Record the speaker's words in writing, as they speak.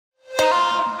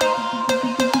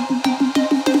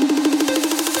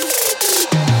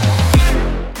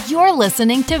You're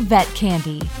listening to Vet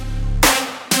Candy.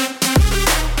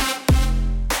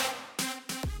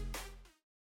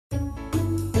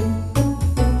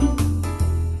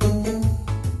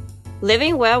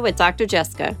 Living Well with Dr.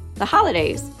 Jessica, the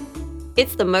holidays.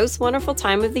 It's the most wonderful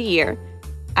time of the year.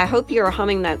 I hope you're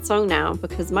humming that song now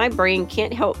because my brain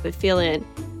can't help but fill in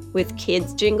with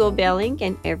kids jingle belling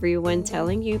and everyone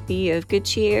telling you be of good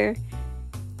cheer.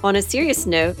 On a serious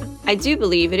note, I do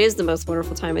believe it is the most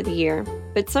wonderful time of the year,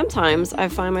 but sometimes I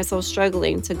find myself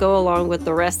struggling to go along with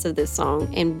the rest of this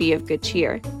song and be of good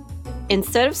cheer.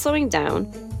 Instead of slowing down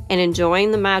and enjoying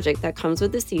the magic that comes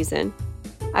with the season,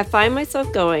 I find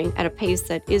myself going at a pace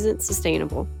that isn't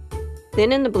sustainable.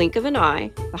 Then in the blink of an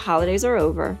eye, the holidays are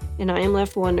over, and I am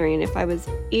left wondering if I was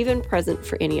even present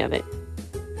for any of it.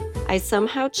 I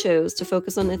somehow chose to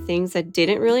focus on the things that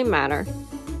didn't really matter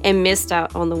and missed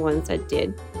out on the ones that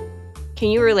did. Can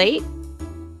you relate?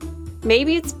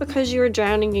 Maybe it's because you are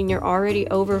drowning in your already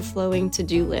overflowing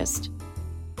to-do list,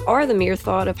 or the mere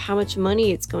thought of how much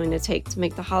money it's going to take to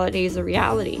make the holidays a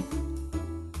reality.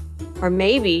 Or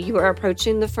maybe you are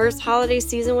approaching the first holiday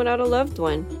season without a loved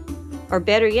one. Or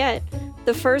better yet,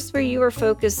 the first where you are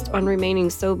focused on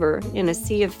remaining sober in a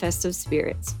sea of festive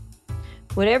spirits.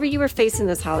 Whatever you are facing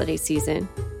this holiday season,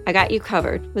 I got you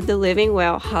covered with the Living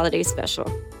Well Holiday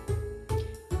Special.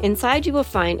 Inside you will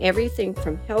find everything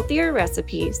from healthier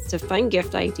recipes to fun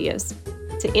gift ideas,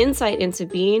 to insight into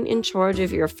being in charge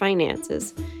of your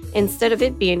finances instead of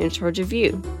it being in charge of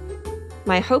you.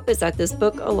 My hope is that this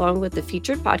book, along with the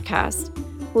featured podcast,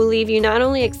 will leave you not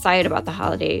only excited about the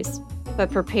holidays,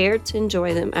 but prepared to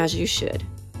enjoy them as you should.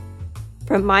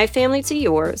 From my family to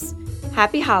yours,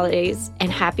 happy holidays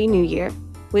and happy New Year.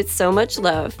 With so much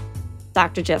love,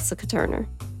 Dr. Jessica Turner.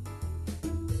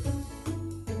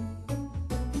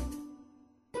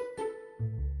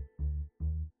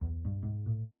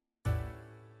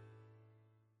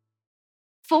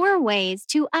 Four Ways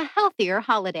to a Healthier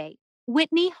Holiday.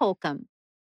 Whitney Holcomb.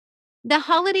 The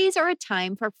holidays are a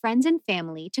time for friends and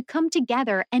family to come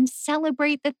together and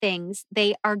celebrate the things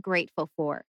they are grateful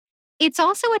for. It's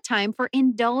also a time for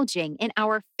indulging in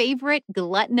our favorite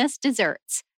gluttonous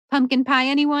desserts. Pumpkin pie,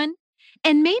 anyone?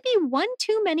 And maybe one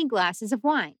too many glasses of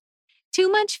wine. Too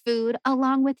much food,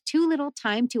 along with too little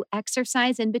time to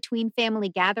exercise in between family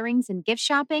gatherings and gift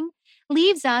shopping,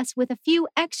 leaves us with a few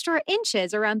extra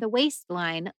inches around the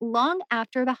waistline long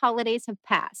after the holidays have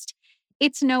passed.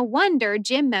 It's no wonder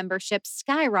gym memberships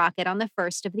skyrocket on the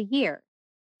first of the year.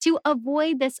 To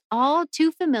avoid this all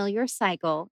too familiar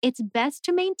cycle, it's best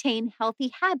to maintain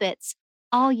healthy habits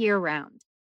all year round.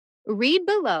 Read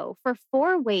below for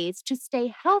 4 ways to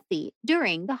stay healthy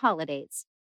during the holidays.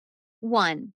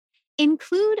 1.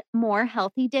 Include more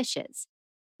healthy dishes.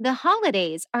 The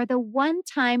holidays are the one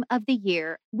time of the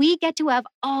year we get to have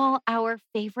all our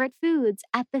favorite foods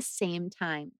at the same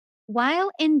time.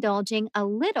 While indulging a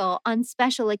little on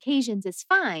special occasions is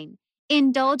fine,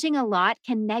 indulging a lot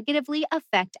can negatively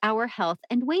affect our health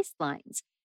and waistlines.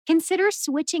 Consider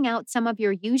switching out some of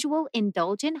your usual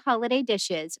indulgent holiday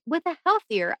dishes with a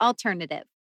healthier alternative.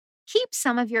 Keep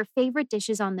some of your favorite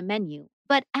dishes on the menu,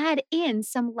 but add in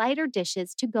some lighter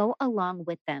dishes to go along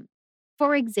with them.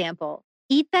 For example,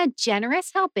 eat that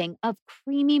generous helping of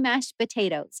creamy mashed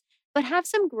potatoes, but have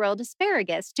some grilled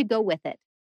asparagus to go with it.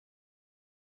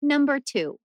 Number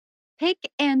 2, pick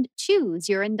and choose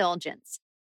your indulgence.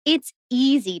 It's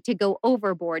easy to go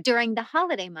overboard during the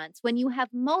holiday months when you have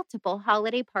multiple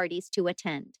holiday parties to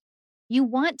attend. You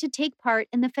want to take part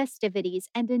in the festivities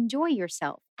and enjoy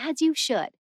yourself, as you should.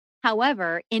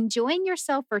 However, enjoying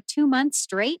yourself for 2 months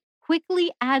straight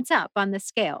quickly adds up on the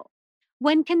scale.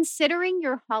 When considering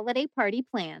your holiday party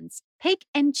plans, pick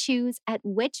and choose at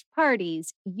which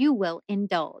parties you will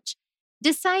indulge.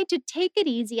 Decide to take it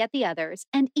easy at the others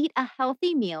and eat a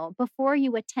healthy meal before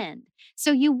you attend,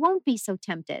 so you won't be so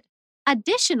tempted.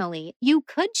 Additionally, you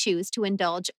could choose to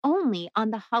indulge only on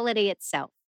the holiday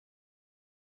itself.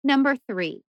 Number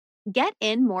 3, get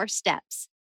in more steps.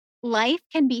 Life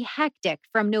can be hectic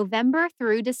from November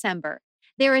through December.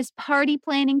 There is party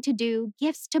planning to do,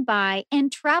 gifts to buy,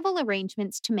 and travel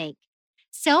arrangements to make.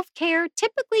 Self-care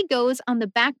typically goes on the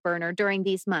back burner during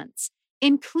these months,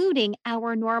 including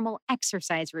our normal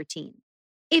exercise routine.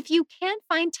 If you can't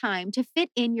find time to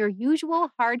fit in your usual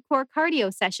hardcore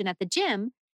cardio session at the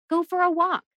gym, go for a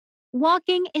walk.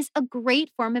 Walking is a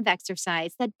great form of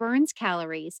exercise that burns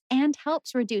calories and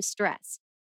helps reduce stress.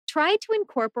 Try to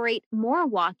incorporate more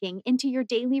walking into your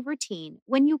daily routine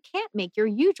when you can't make your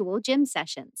usual gym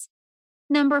sessions.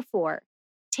 Number 4,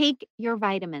 take your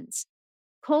vitamins.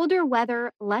 Colder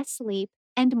weather, less sleep,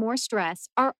 and more stress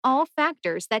are all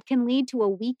factors that can lead to a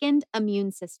weakened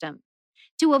immune system.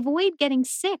 To avoid getting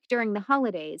sick during the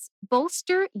holidays,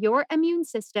 bolster your immune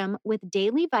system with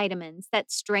daily vitamins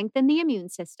that strengthen the immune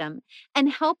system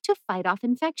and help to fight off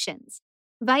infections.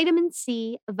 Vitamin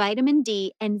C, vitamin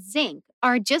D, and zinc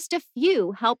are just a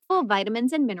few helpful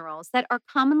vitamins and minerals that are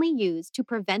commonly used to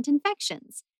prevent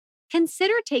infections.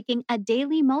 Consider taking a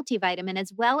daily multivitamin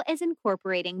as well as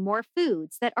incorporating more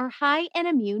foods that are high in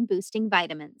immune boosting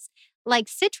vitamins, like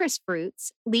citrus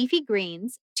fruits, leafy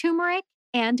greens, turmeric,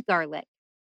 and garlic.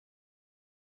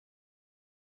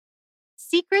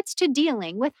 Secrets to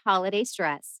dealing with holiday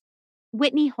stress.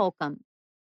 Whitney Holcomb.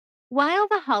 While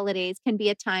the holidays can be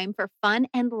a time for fun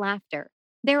and laughter,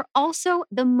 they're also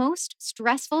the most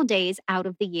stressful days out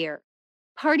of the year.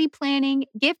 Party planning,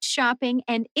 gift shopping,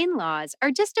 and in laws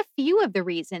are just a few of the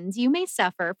reasons you may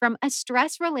suffer from a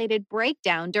stress related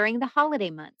breakdown during the holiday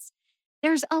months.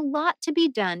 There's a lot to be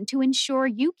done to ensure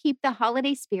you keep the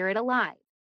holiday spirit alive,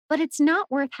 but it's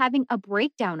not worth having a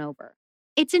breakdown over.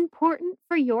 It's important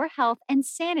for your health and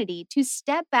sanity to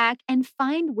step back and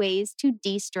find ways to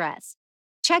de stress.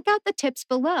 Check out the tips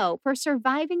below for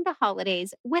surviving the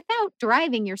holidays without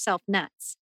driving yourself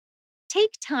nuts.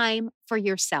 Take time for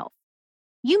yourself.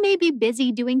 You may be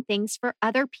busy doing things for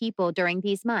other people during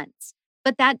these months,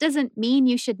 but that doesn't mean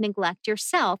you should neglect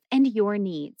yourself and your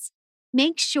needs.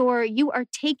 Make sure you are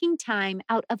taking time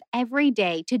out of every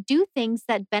day to do things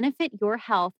that benefit your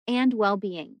health and well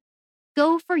being.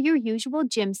 Go for your usual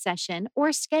gym session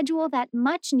or schedule that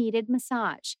much needed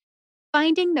massage.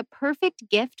 Finding the perfect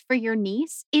gift for your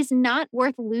niece is not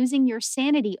worth losing your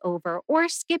sanity over or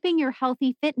skipping your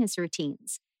healthy fitness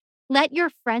routines. Let your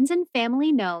friends and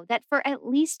family know that for at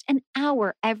least an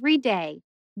hour every day,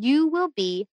 you will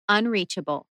be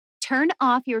unreachable. Turn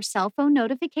off your cell phone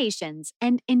notifications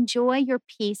and enjoy your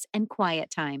peace and quiet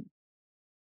time.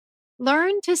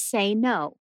 Learn to say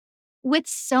no. With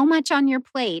so much on your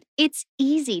plate, it's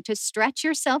easy to stretch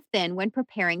yourself thin when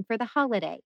preparing for the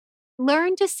holiday.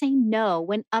 Learn to say no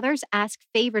when others ask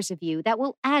favors of you that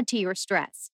will add to your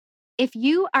stress. If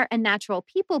you are a natural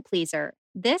people pleaser,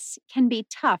 this can be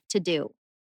tough to do.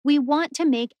 We want to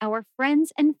make our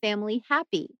friends and family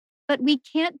happy, but we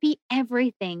can't be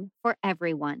everything for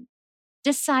everyone.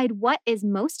 Decide what is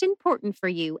most important for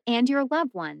you and your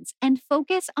loved ones and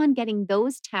focus on getting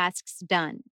those tasks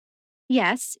done.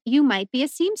 Yes, you might be a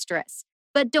seamstress,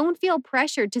 but don't feel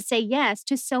pressured to say yes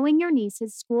to sewing your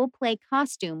niece's school play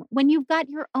costume when you've got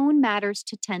your own matters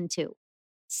to tend to.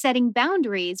 Setting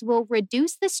boundaries will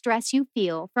reduce the stress you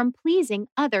feel from pleasing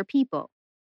other people.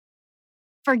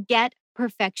 Forget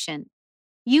perfection.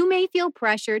 You may feel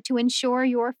pressure to ensure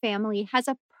your family has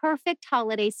a perfect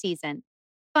holiday season.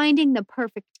 Finding the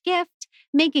perfect gift,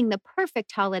 making the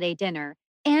perfect holiday dinner,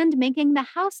 and making the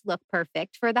house look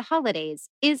perfect for the holidays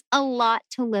is a lot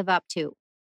to live up to.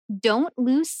 Don't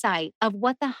lose sight of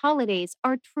what the holidays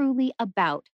are truly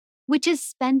about, which is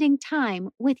spending time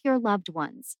with your loved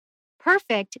ones.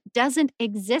 Perfect doesn't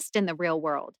exist in the real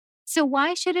world, so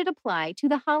why should it apply to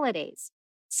the holidays?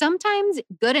 Sometimes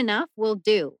good enough will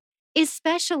do,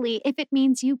 especially if it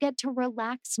means you get to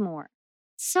relax more.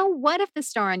 So what if the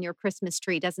star on your Christmas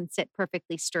tree doesn't sit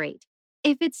perfectly straight?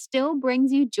 If it still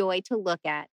brings you joy to look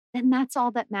at, then that's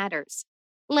all that matters.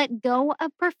 Let go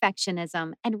of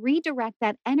perfectionism and redirect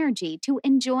that energy to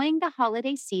enjoying the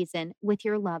holiday season with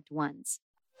your loved ones.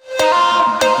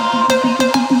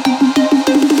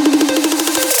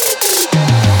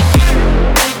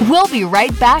 We'll be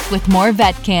right back with more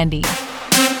Vet Candy.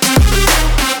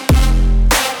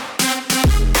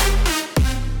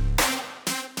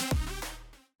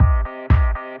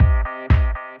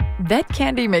 Vet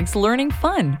Candy makes learning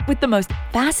fun with the most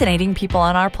fascinating people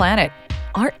on our planet.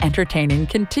 Our entertaining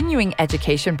continuing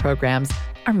education programs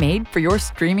are made for your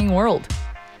streaming world.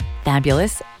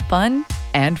 Fabulous, fun,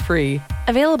 and free.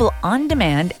 Available on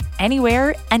demand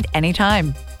anywhere and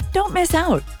anytime. Don't miss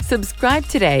out. Subscribe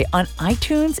today on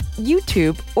iTunes,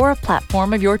 YouTube, or a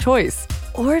platform of your choice.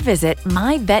 Or visit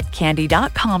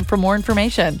myvetcandy.com for more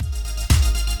information.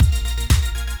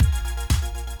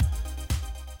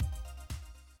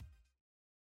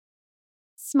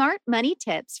 Smart money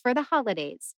tips for the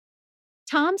holidays.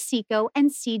 Tom Seco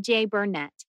and CJ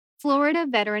Burnett, Florida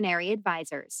Veterinary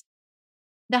Advisors.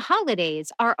 The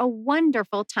holidays are a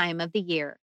wonderful time of the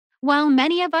year. While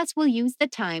many of us will use the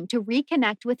time to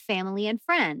reconnect with family and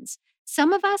friends,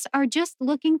 some of us are just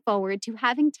looking forward to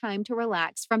having time to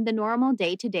relax from the normal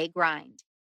day-to-day grind.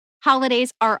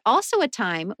 Holidays are also a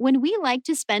time when we like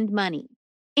to spend money.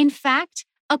 In fact,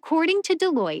 according to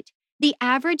Deloitte, the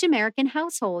average American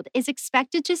household is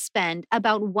expected to spend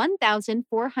about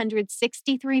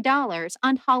 $1,463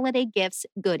 on holiday gifts,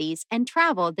 goodies, and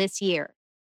travel this year.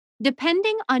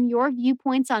 Depending on your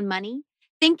viewpoints on money,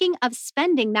 thinking of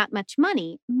spending that much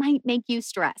money might make you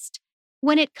stressed.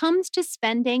 When it comes to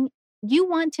spending, you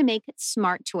want to make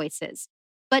smart choices,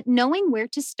 but knowing where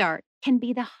to start can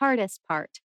be the hardest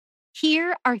part.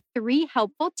 Here are 3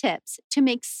 helpful tips to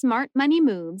make smart money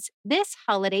moves this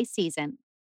holiday season.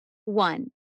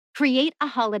 1. Create a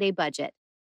holiday budget.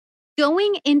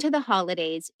 Going into the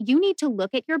holidays, you need to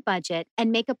look at your budget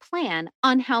and make a plan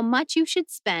on how much you should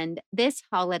spend this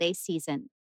holiday season.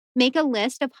 Make a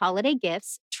list of holiday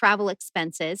gifts, travel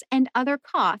expenses, and other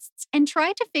costs, and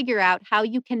try to figure out how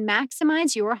you can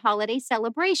maximize your holiday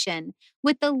celebration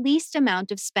with the least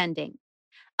amount of spending.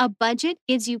 A budget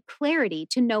gives you clarity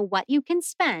to know what you can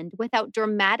spend without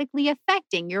dramatically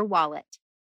affecting your wallet.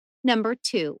 Number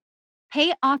 2,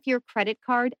 pay off your credit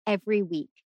card every week.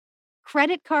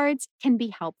 Credit cards can be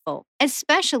helpful,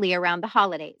 especially around the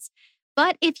holidays.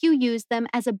 But if you use them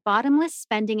as a bottomless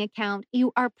spending account,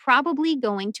 you are probably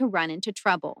going to run into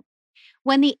trouble.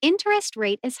 When the interest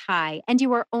rate is high and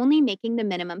you are only making the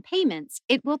minimum payments,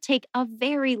 it will take a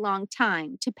very long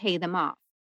time to pay them off.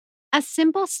 A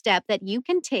simple step that you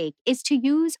can take is to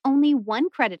use only one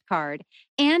credit card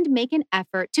and make an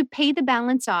effort to pay the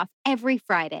balance off every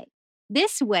Friday.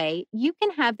 This way, you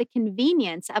can have the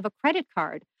convenience of a credit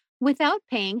card without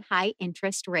paying high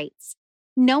interest rates.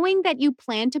 Knowing that you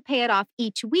plan to pay it off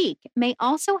each week may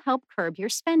also help curb your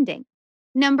spending.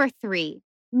 Number 3,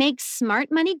 make smart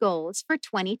money goals for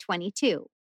 2022.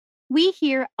 We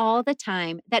hear all the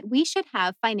time that we should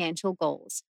have financial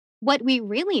goals. What we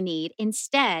really need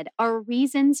instead are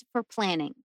reasons for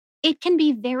planning. It can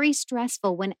be very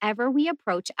stressful whenever we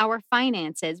approach our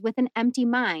finances with an empty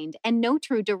mind and no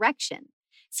true direction.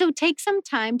 So take some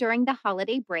time during the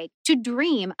holiday break to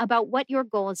dream about what your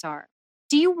goals are.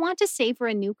 Do you want to save for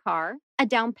a new car, a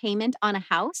down payment on a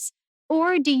house,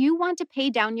 or do you want to pay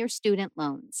down your student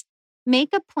loans?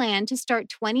 Make a plan to start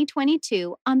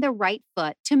 2022 on the right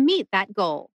foot to meet that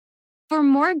goal. For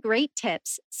more great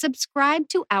tips, subscribe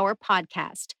to our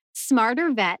podcast,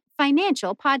 Smarter Vet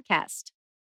Financial Podcast.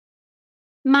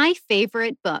 My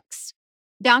favorite books.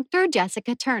 Dr.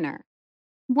 Jessica Turner.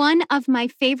 One of my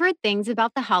favorite things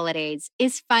about the holidays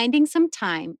is finding some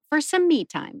time for some me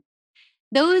time.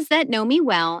 Those that know me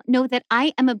well know that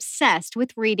I am obsessed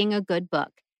with reading a good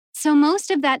book. So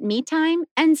most of that me time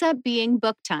ends up being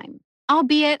book time,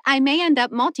 albeit I may end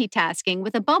up multitasking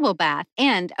with a bubble bath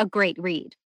and a great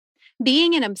read.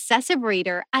 Being an obsessive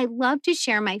reader, I love to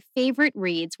share my favorite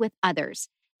reads with others.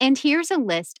 And here's a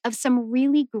list of some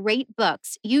really great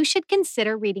books you should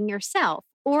consider reading yourself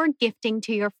or gifting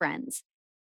to your friends.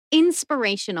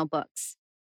 Inspirational books.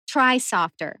 Try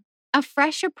Softer, a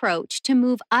fresh approach to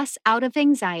move us out of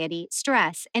anxiety,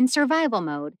 stress, and survival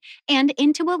mode and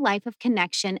into a life of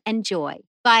connection and joy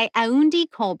by Aundi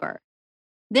Kolber.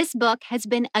 This book has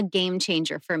been a game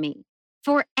changer for me.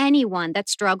 For anyone that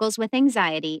struggles with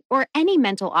anxiety or any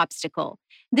mental obstacle,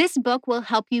 this book will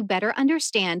help you better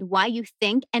understand why you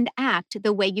think and act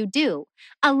the way you do,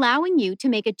 allowing you to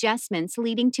make adjustments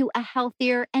leading to a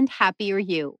healthier and happier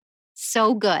you.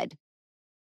 So good.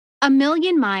 A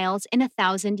Million Miles in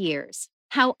 1,000 Years,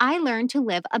 How I Learned to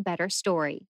Live a Better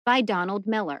Story by Donald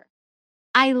Miller.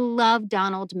 I love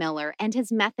Donald Miller and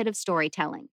his method of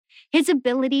storytelling. His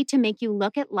ability to make you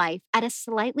look at life at a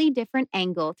slightly different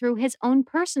angle through his own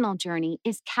personal journey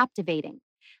is captivating.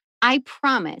 I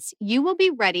promise you will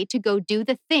be ready to go do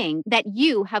the thing that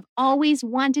you have always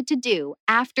wanted to do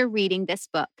after reading this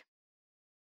book.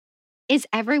 Is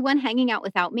Everyone Hanging Out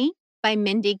Without Me? By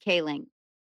Mindy Kaling.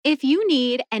 If you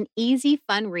need an easy,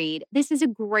 fun read, this is a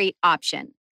great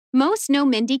option. Most know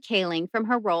Mindy Kaling from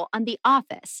her role on The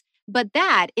Office, but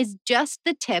that is just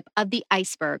the tip of the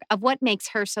iceberg of what makes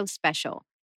her so special.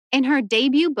 In her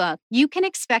debut book, you can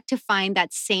expect to find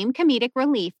that same comedic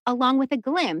relief along with a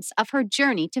glimpse of her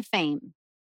journey to fame.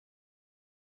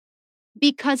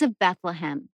 Because of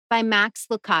Bethlehem by Max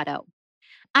Lucado.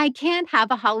 I can't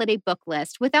have a holiday book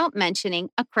list without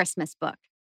mentioning a Christmas book.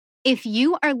 If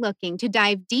you are looking to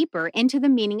dive deeper into the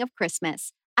meaning of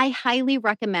Christmas, I highly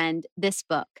recommend this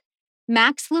book.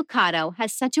 Max Lucado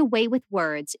has such a way with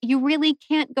words, you really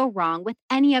can't go wrong with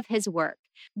any of his work.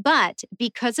 But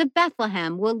Because of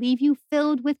Bethlehem will leave you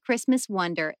filled with Christmas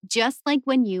wonder, just like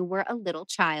when you were a little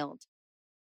child.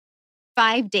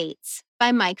 5 Dates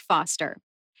by Mike Foster.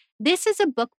 This is a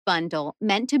book bundle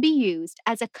meant to be used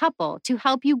as a couple to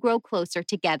help you grow closer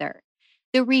together.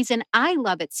 The reason I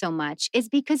love it so much is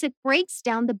because it breaks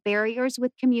down the barriers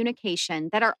with communication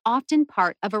that are often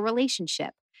part of a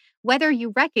relationship, whether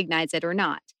you recognize it or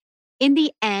not. In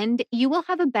the end, you will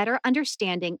have a better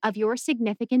understanding of your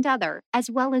significant other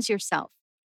as well as yourself.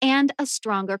 and a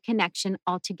stronger connection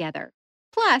altogether.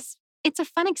 Plus, it's a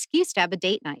fun excuse to have a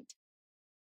date night.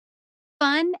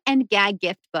 Fun and Gag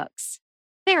Gift Books.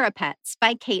 Therapets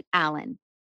by Kate Allen.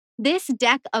 This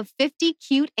deck of 50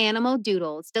 cute animal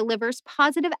doodles delivers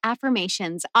positive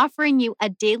affirmations, offering you a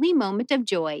daily moment of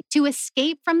joy to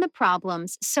escape from the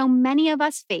problems so many of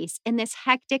us face in this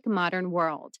hectic modern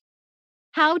world.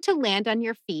 How to Land on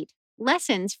Your Feet.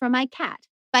 Lessons from My Cat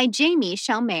by Jamie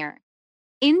Shelmare.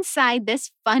 Inside this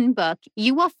fun book,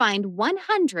 you will find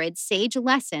 100 sage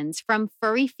lessons from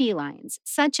furry felines,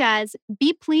 such as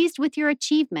be pleased with your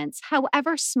achievements,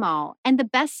 however small, and the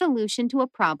best solution to a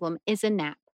problem is a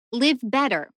nap. Live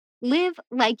better. Live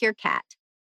like your cat.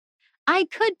 I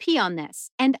Could Pee on This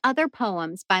and Other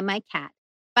Poems by My Cat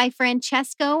by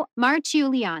Francesco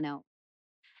Marciuliano.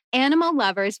 Animal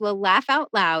lovers will laugh out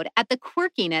loud at the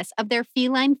quirkiness of their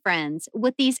feline friends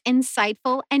with these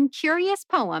insightful and curious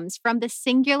poems from the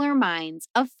singular minds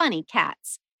of funny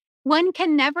cats. One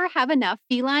can never have enough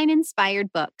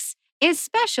feline-inspired books,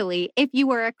 especially if you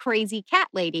are a crazy cat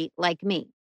lady like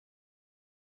me.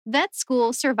 Vet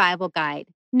School Survival Guide.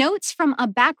 Notes from a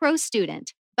Back Row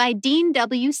Student by Dean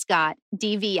W. Scott,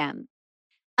 DVM.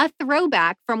 A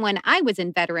throwback from when I was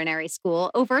in veterinary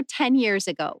school over 10 years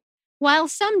ago. While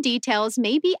some details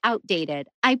may be outdated,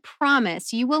 I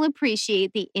promise you will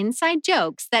appreciate the inside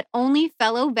jokes that only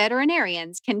fellow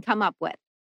veterinarians can come up with.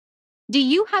 Do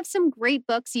you have some great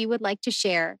books you would like to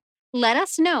share? Let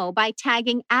us know by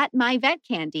tagging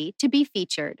 @MyVetCandy to be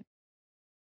featured.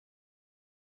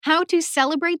 How to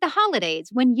Celebrate the Holidays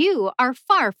When You Are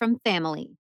Far from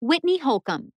Family. Whitney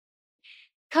Holcomb.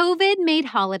 COVID made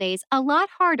holidays a lot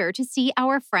harder to see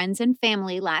our friends and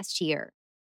family last year.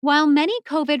 While many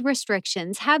COVID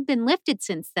restrictions have been lifted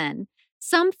since then,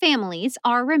 some families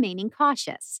are remaining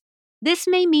cautious. This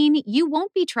may mean you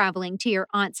won't be traveling to your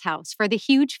aunt's house for the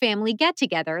huge family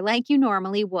get-together like you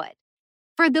normally would.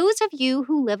 For those of you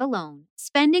who live alone,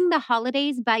 spending the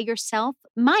holidays by yourself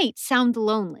might sound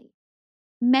lonely.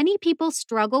 Many people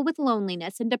struggle with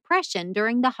loneliness and depression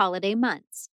during the holiday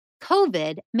months.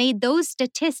 COVID made those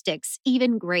statistics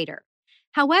even greater.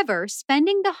 However,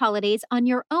 spending the holidays on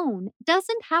your own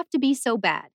doesn't have to be so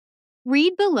bad.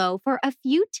 Read below for a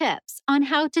few tips on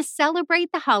how to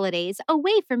celebrate the holidays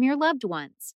away from your loved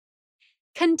ones.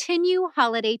 Continue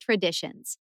holiday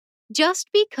traditions. Just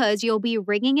because you'll be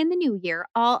ringing in the new year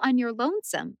all on your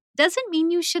lonesome doesn't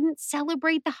mean you shouldn't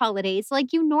celebrate the holidays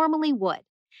like you normally would.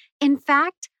 In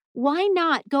fact, why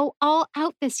not go all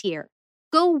out this year?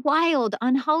 Go wild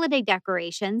on holiday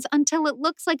decorations until it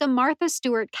looks like a Martha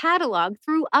Stewart catalog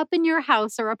threw up in your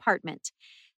house or apartment.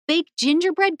 Bake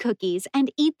gingerbread cookies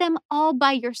and eat them all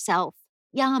by yourself.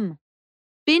 Yum.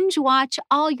 Binge watch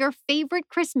all your favorite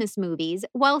Christmas movies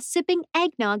while sipping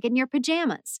eggnog in your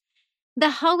pajamas.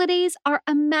 The holidays are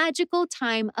a magical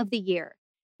time of the year.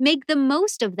 Make the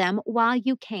most of them while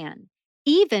you can,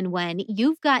 even when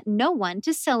you've got no one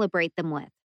to celebrate them with.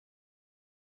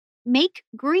 Make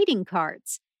greeting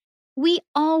cards. We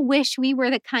all wish we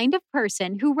were the kind of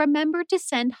person who remembered to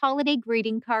send holiday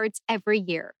greeting cards every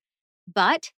year.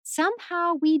 But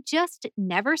somehow we just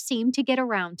never seem to get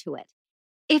around to it.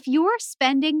 If you're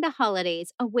spending the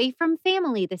holidays away from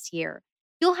family this year,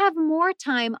 you'll have more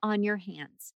time on your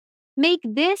hands. Make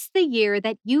this the year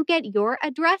that you get your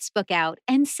address book out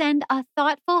and send a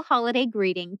thoughtful holiday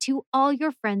greeting to all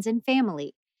your friends and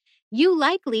family. You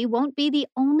likely won't be the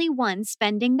only one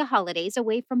spending the holidays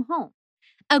away from home.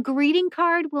 A greeting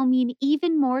card will mean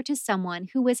even more to someone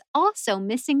who is also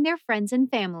missing their friends and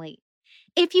family.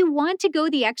 If you want to go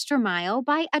the extra mile,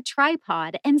 buy a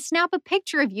tripod and snap a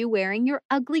picture of you wearing your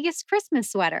ugliest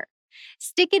Christmas sweater.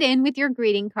 Stick it in with your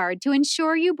greeting card to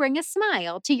ensure you bring a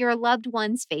smile to your loved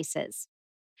ones' faces.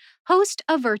 Host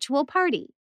a virtual party.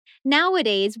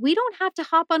 Nowadays, we don't have to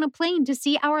hop on a plane to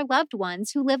see our loved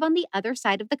ones who live on the other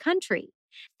side of the country.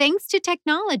 Thanks to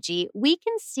technology, we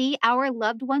can see our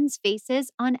loved ones'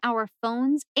 faces on our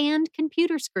phones and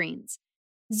computer screens.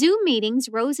 Zoom meetings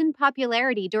rose in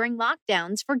popularity during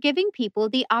lockdowns for giving people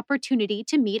the opportunity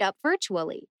to meet up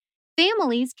virtually.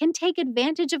 Families can take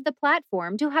advantage of the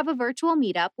platform to have a virtual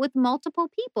meetup with multiple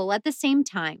people at the same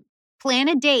time. Plan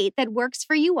a date that works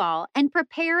for you all and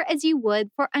prepare as you would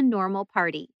for a normal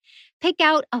party. Pick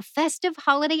out a festive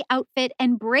holiday outfit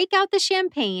and break out the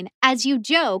champagne as you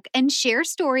joke and share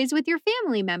stories with your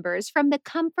family members from the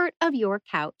comfort of your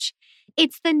couch.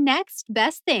 It's the next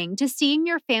best thing to seeing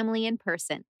your family in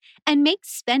person and makes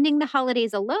spending the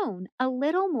holidays alone a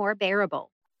little more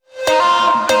bearable.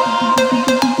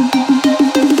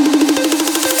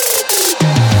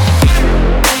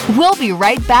 We'll be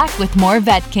right back with more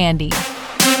Vet Candy.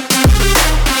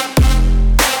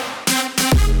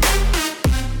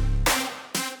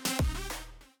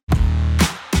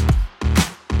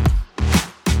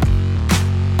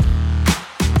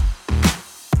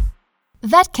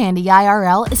 Vet Candy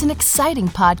IRL is an exciting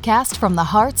podcast from the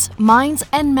hearts, minds,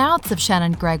 and mouths of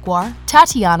Shannon Gregoire,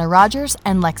 Tatiana Rogers,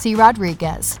 and Lexi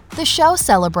Rodriguez. The show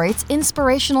celebrates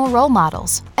inspirational role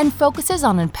models and focuses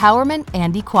on empowerment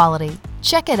and equality.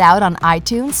 Check it out on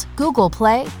iTunes, Google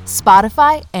Play,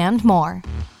 Spotify, and more.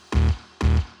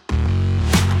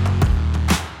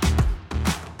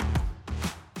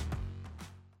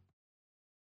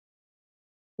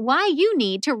 Why you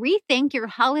need to rethink your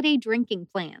holiday drinking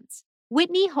plans.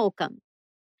 Whitney Holcomb.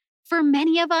 For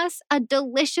many of us, a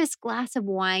delicious glass of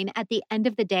wine at the end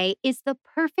of the day is the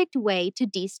perfect way to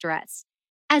de-stress.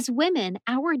 As women,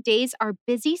 our days are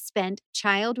busy spent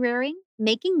child rearing,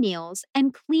 making meals,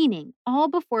 and cleaning, all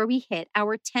before we hit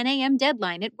our 10 a.m.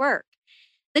 deadline at work.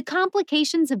 The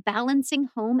complications of balancing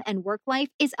home and work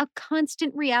life is a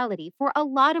constant reality for a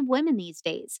lot of women these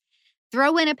days.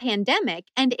 Throw in a pandemic,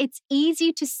 and it's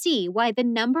easy to see why the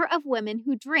number of women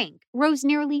who drink rose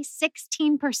nearly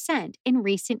 16% in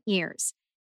recent years.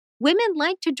 Women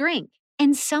like to drink,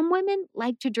 and some women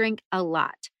like to drink a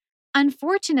lot.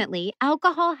 Unfortunately,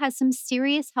 alcohol has some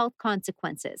serious health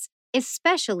consequences,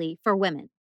 especially for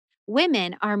women.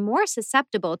 Women are more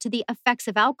susceptible to the effects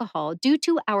of alcohol due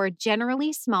to our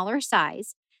generally smaller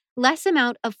size, less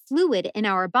amount of fluid in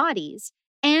our bodies,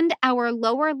 and our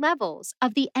lower levels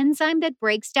of the enzyme that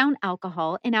breaks down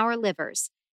alcohol in our livers.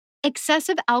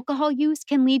 Excessive alcohol use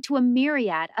can lead to a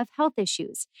myriad of health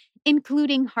issues,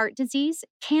 including heart disease,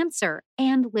 cancer,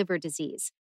 and liver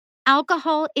disease.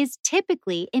 Alcohol is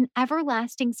typically in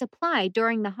everlasting supply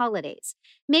during the holidays,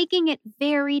 making it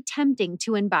very tempting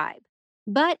to imbibe.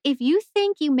 But if you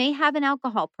think you may have an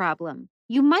alcohol problem,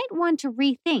 you might want to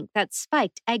rethink that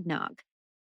spiked eggnog.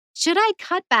 Should I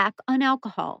cut back on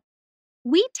alcohol?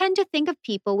 We tend to think of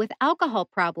people with alcohol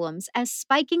problems as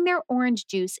spiking their orange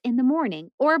juice in the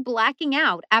morning or blacking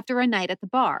out after a night at the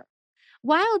bar.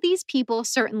 While these people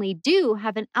certainly do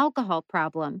have an alcohol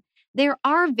problem, there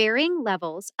are varying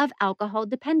levels of alcohol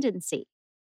dependency.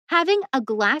 Having a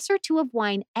glass or two of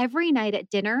wine every night at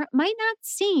dinner might not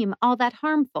seem all that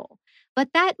harmful, but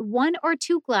that 1 or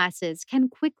 2 glasses can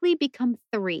quickly become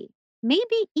 3,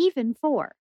 maybe even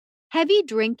 4. Heavy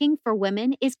drinking for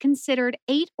women is considered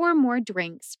 8 or more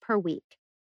drinks per week.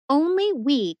 Only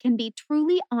we can be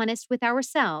truly honest with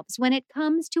ourselves when it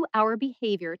comes to our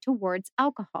behavior towards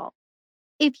alcohol.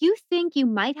 If you think you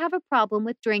might have a problem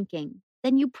with drinking,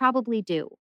 then you probably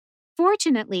do.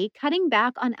 Fortunately, cutting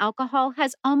back on alcohol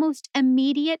has almost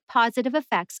immediate positive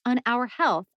effects on our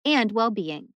health and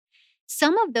well-being.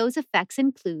 Some of those effects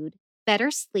include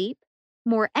better sleep,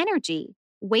 more energy,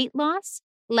 weight loss,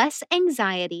 less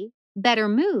anxiety, better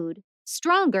mood,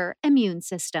 stronger immune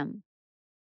system.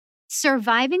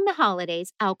 Surviving the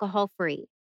holidays alcohol-free.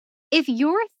 If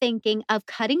you're thinking of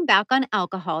cutting back on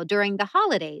alcohol during the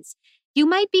holidays, you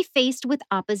might be faced with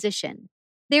opposition.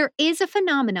 There is a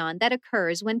phenomenon that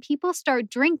occurs when people start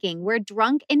drinking where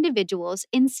drunk individuals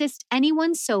insist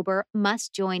anyone sober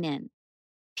must join in.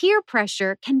 Peer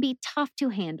pressure can be tough to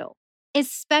handle,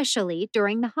 especially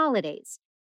during the holidays.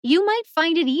 You might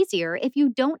find it easier if you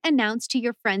don't announce to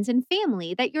your friends and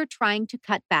family that you're trying to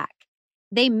cut back.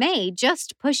 They may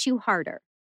just push you harder.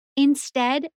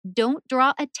 Instead, don't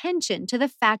draw attention to the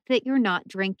fact that you're not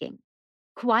drinking.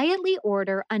 Quietly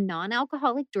order a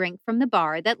non-alcoholic drink from the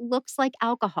bar that looks like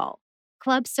alcohol,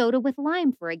 club soda with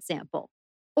lime, for example.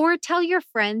 Or tell your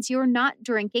friends you're not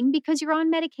drinking because you're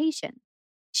on medication.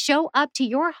 Show up to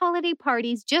your holiday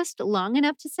parties just long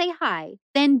enough to say hi,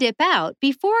 then dip out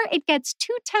before it gets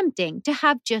too tempting to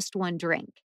have just one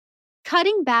drink.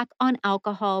 Cutting back on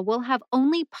alcohol will have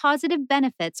only positive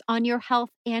benefits on your health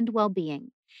and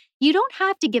well-being. You don't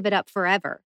have to give it up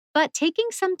forever, but taking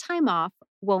some time off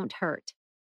won't hurt.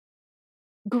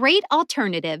 Great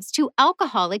alternatives to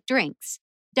alcoholic drinks.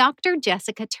 Dr.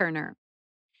 Jessica Turner.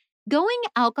 Going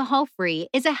alcohol-free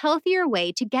is a healthier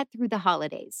way to get through the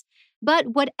holidays. But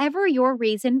whatever your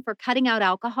reason for cutting out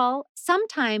alcohol,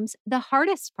 sometimes the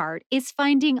hardest part is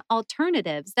finding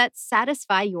alternatives that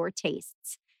satisfy your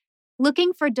tastes.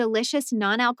 Looking for delicious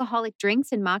non-alcoholic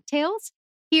drinks and mocktails?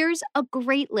 Here's a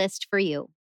great list for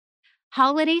you.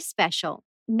 Holiday Special,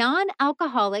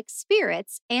 non-alcoholic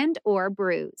spirits and/or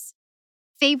brews.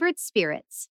 Favorite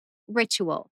spirits,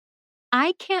 Ritual.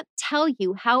 I can't tell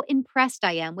you how impressed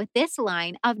I am with this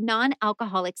line of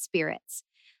non-alcoholic spirits.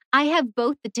 I have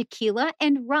both the tequila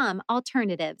and rum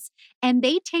alternatives, and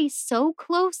they taste so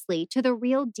closely to the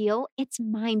real deal, it's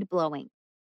mind-blowing.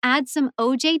 Add some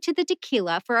OJ to the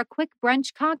tequila for a quick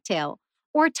brunch cocktail,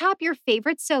 or top your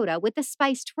favorite soda with the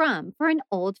spiced rum for an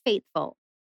Old Faithful.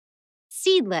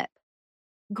 Seedlip.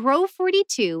 Grow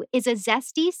 42 is a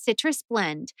zesty citrus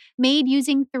blend made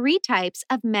using 3 types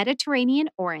of Mediterranean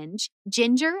orange,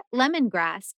 ginger,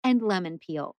 lemongrass, and lemon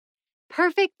peel.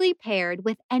 Perfectly paired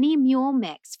with any mule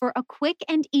mix for a quick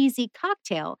and easy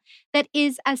cocktail that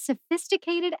is as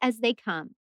sophisticated as they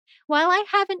come. While I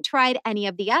haven't tried any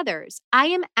of the others, I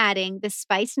am adding the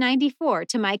Spice 94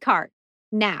 to my cart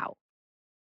now.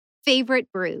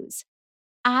 Favorite brews.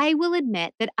 I will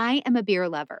admit that I am a beer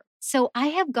lover, so I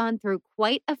have gone through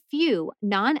quite a few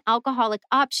non-alcoholic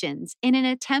options in an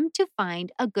attempt to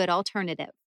find a good alternative.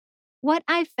 What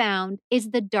I've found is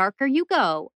the darker you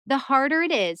go, the harder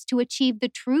it is to achieve the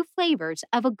true flavors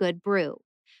of a good brew.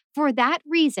 For that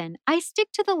reason, I stick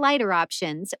to the lighter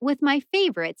options, with my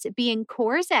favorites being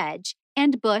Coors Edge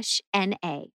and Busch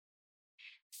NA.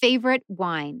 Favorite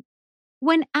wine.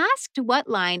 When asked what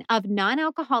line of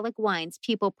non-alcoholic wines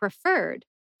people preferred,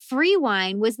 Free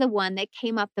wine was the one that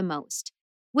came up the most,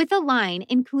 with a line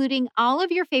including all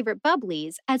of your favorite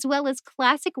bubblies as well as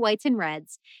classic whites and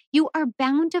reds. You are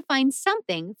bound to find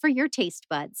something for your taste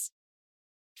buds.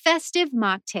 Festive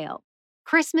mocktail.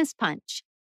 Christmas punch.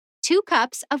 2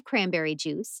 cups of cranberry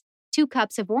juice, 2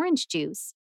 cups of orange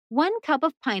juice, 1 cup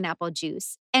of pineapple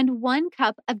juice, and 1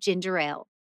 cup of ginger ale.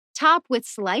 Top with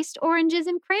sliced oranges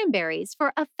and cranberries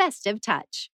for a festive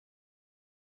touch.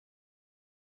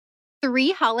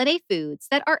 3 holiday foods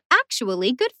that are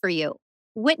actually good for you.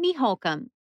 Whitney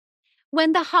Holcomb.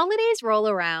 When the holidays roll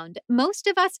around, most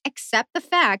of us accept the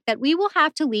fact that we will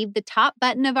have to leave the top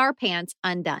button of our pants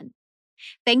undone.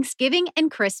 Thanksgiving and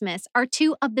Christmas are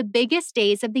 2 of the biggest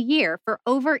days of the year for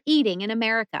overeating in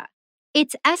America.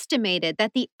 It's estimated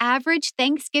that the average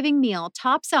Thanksgiving meal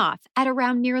tops off at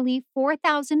around nearly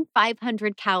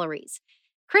 4,500 calories.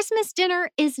 Christmas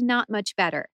dinner is not much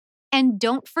better. And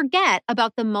don't forget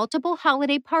about the multiple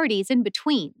holiday parties in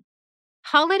between.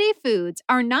 Holiday foods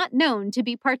are not known to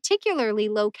be particularly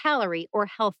low-calorie or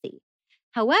healthy.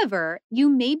 However, you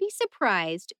may be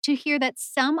surprised to hear that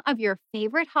some of your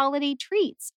favorite holiday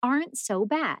treats aren't so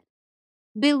bad.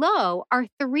 Below are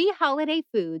 3 holiday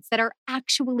foods that are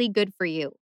actually good for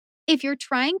you. If you're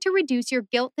trying to reduce your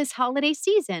guilt this holiday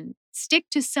season, stick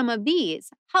to some of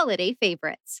these holiday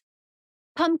favorites.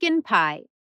 Pumpkin pie.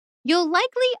 You'll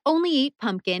likely only eat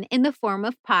pumpkin in the form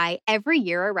of pie every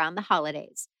year around the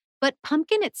holidays, but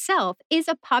pumpkin itself is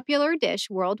a popular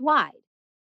dish worldwide.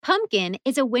 Pumpkin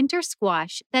is a winter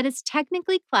squash that is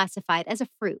technically classified as a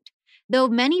fruit, though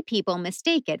many people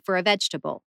mistake it for a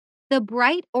vegetable. The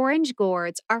bright orange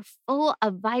gourds are full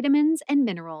of vitamins and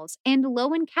minerals and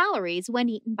low in calories when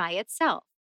eaten by itself.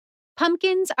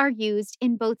 Pumpkins are used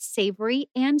in both savory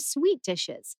and sweet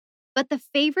dishes, but the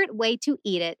favorite way to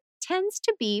eat it tends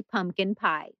to be pumpkin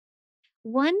pie.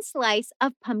 1 slice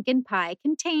of pumpkin pie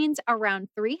contains around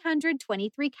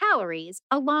 323 calories,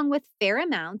 along with fair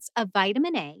amounts of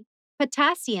vitamin A,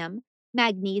 potassium,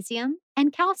 magnesium,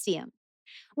 and calcium.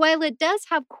 While it does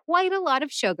have quite a lot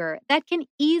of sugar, that can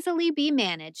easily be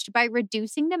managed by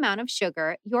reducing the amount of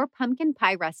sugar your pumpkin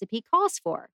pie recipe calls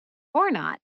for. Or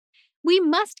not. We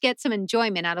must get some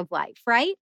enjoyment out of life,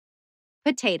 right?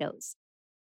 Potatoes.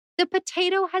 The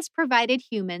potato has provided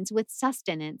humans with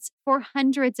sustenance for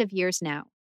hundreds of years now.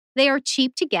 They are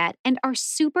cheap to get and are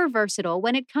super versatile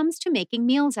when it comes to making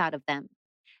meals out of them.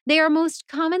 They are most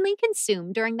commonly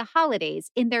consumed during the holidays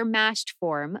in their mashed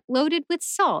form, loaded with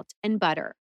salt and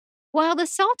butter. While the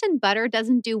salt and butter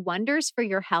doesn't do wonders for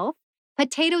your health,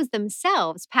 potatoes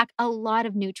themselves pack a lot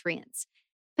of nutrients.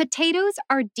 Potatoes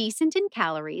are decent in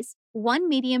calories. 1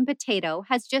 medium potato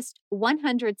has just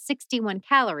 161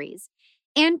 calories,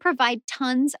 and provide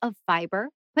tons of fiber,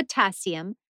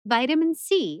 potassium, vitamin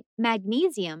C,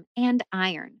 magnesium, and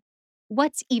iron.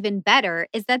 What's even better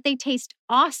is that they taste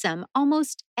awesome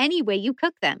almost any way you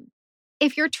cook them.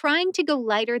 If you're trying to go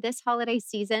lighter this holiday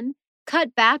season,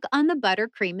 cut back on the butter,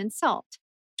 cream, and salt.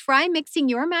 Try mixing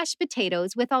your mashed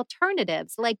potatoes with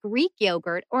alternatives like Greek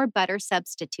yogurt or butter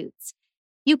substitutes.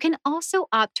 You can also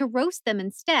opt to roast them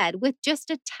instead with just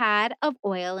a tad of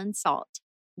oil and salt.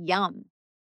 Yum!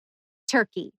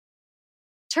 Turkey.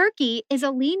 Turkey is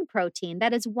a lean protein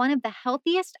that is one of the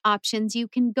healthiest options you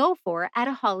can go for at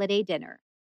a holiday dinner.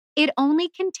 It only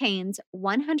contains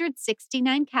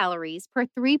 169 calories per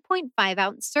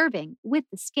 3.5-ounce serving with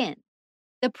the skin.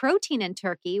 The protein in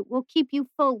turkey will keep you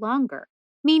full longer,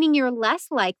 meaning you're less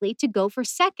likely to go for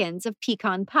seconds of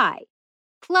pecan pie.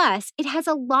 Plus, it has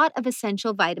a lot of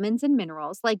essential vitamins and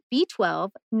minerals like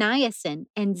B12, niacin,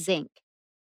 and zinc.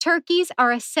 Turkeys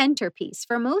are a centerpiece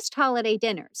for most holiday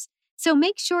dinners, so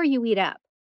make sure you eat up.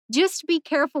 Just be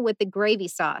careful with the gravy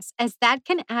sauce, as that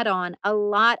can add on a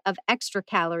lot of extra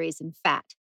calories and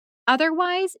fat.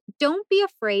 Otherwise, don't be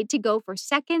afraid to go for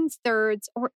seconds, thirds,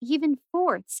 or even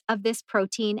fourths of this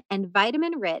protein and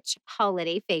vitamin-rich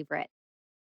holiday favorite.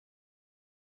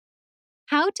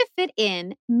 How to fit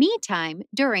in me time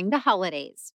during the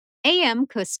holidays. AM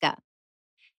Kuska.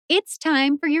 It's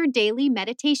time for your daily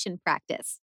meditation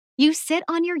practice. You sit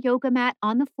on your yoga mat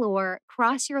on the floor,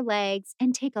 cross your legs,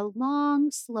 and take a long,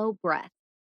 slow breath,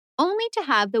 only to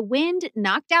have the wind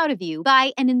knocked out of you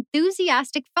by an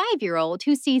enthusiastic 5-year-old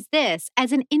who sees this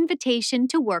as an invitation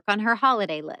to work on her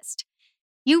holiday list.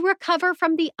 You recover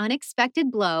from the unexpected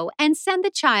blow and send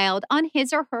the child on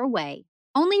his or her way,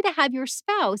 only to have your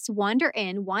spouse wander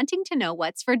in wanting to know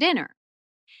what's for dinner.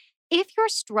 If you're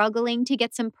struggling to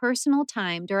get some personal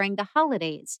time during the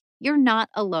holidays, you're not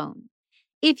alone.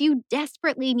 If you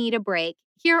desperately need a break,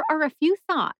 here are a few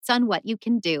thoughts on what you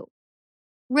can do.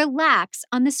 Relax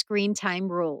on the screen time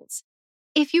rules.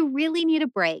 If you really need a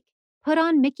break, put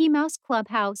on Mickey Mouse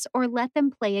Clubhouse or let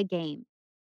them play a game.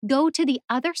 Go to the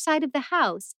other side of the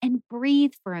house and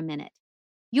breathe for a minute.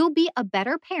 You'll be a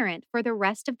better parent for the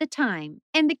rest of the time,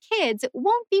 and the kids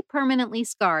won't be permanently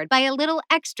scarred by a little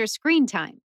extra screen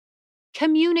time.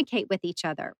 Communicate with each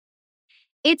other.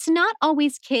 It's not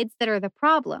always kids that are the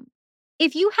problem.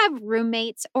 If you have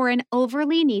roommates or an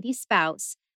overly needy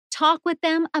spouse, talk with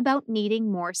them about needing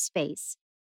more space.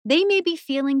 They may be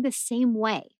feeling the same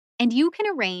way, and you can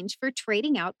arrange for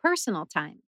trading out personal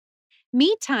time.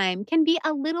 Me time can be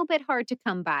a little bit hard to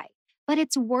come by, but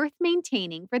it's worth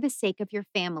maintaining for the sake of your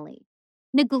family.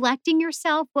 Neglecting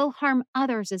yourself will harm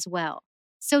others as well,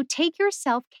 so take your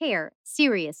self-care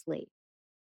seriously.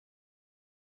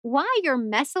 Why your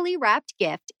messily wrapped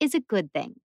gift is a good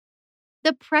thing.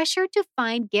 The pressure to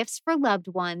find gifts for loved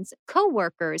ones,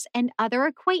 coworkers, and other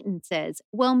acquaintances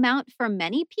will mount for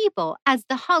many people as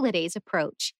the holidays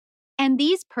approach, and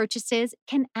these purchases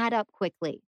can add up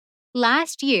quickly.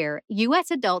 Last year,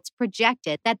 U.S. adults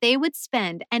projected that they would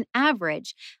spend an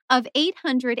average of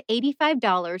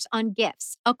 $885 on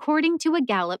gifts, according to a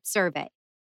Gallup survey.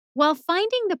 While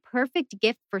finding the perfect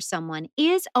gift for someone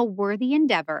is a worthy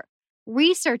endeavor,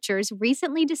 researchers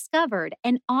recently discovered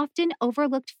an often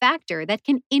overlooked factor that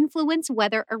can influence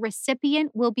whether a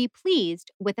recipient will be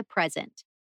pleased with a present: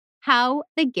 how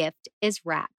the gift is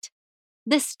wrapped.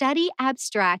 The study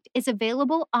abstract is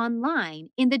available online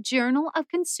in the Journal of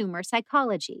Consumer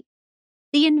Psychology.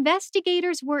 The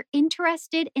investigators were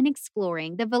interested in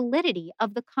exploring the validity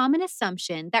of the common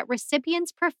assumption that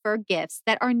recipients prefer gifts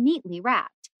that are neatly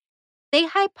wrapped. They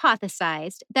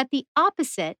hypothesized that the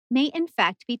opposite may in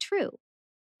fact be true.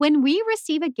 When we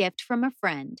receive a gift from a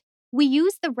friend, we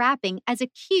use the wrapping as a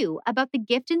cue about the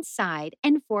gift inside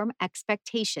and form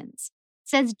expectations,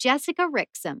 says Jessica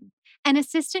Rixum, an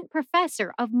assistant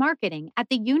professor of marketing at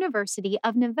the University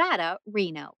of Nevada,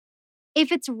 Reno.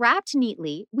 If it's wrapped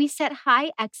neatly, we set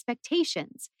high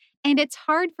expectations, and it's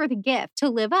hard for the gift to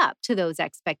live up to those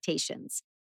expectations.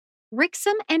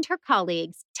 Rixum and her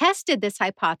colleagues tested this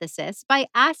hypothesis by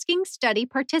asking study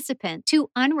participants to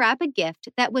unwrap a gift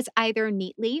that was either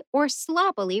neatly or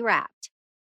sloppily wrapped.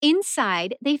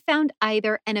 Inside, they found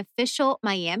either an official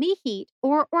Miami Heat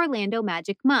or Orlando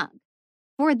Magic mug.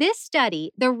 For this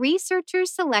study, the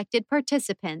researchers selected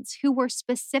participants who were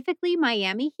specifically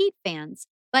Miami Heat fans,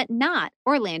 but not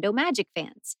Orlando Magic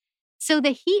fans. So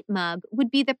the Heat mug would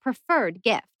be the preferred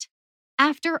gift.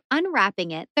 After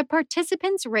unwrapping it, the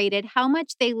participants rated how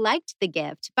much they liked the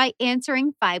gift by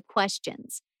answering 5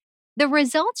 questions. The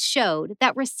results showed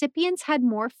that recipients had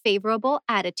more favorable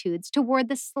attitudes toward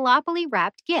the sloppily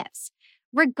wrapped gifts,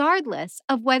 regardless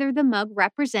of whether the mug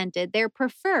represented their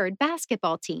preferred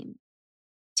basketball team.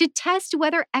 To test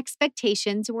whether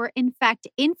expectations were in fact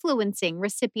influencing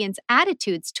recipients'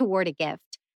 attitudes toward a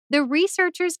gift, the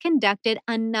researchers conducted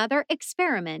another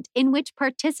experiment in which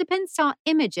participants saw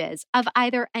images of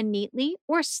either a neatly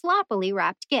or sloppily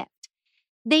wrapped gift.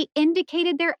 They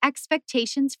indicated their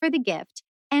expectations for the gift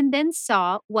and then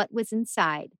saw what was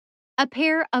inside: a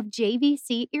pair of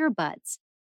JVC earbuds.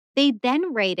 They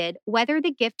then rated whether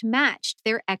the gift matched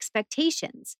their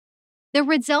expectations. The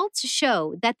results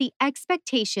show that the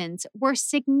expectations were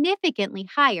significantly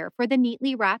higher for the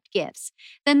neatly wrapped gifts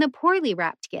than the poorly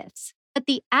wrapped gifts, but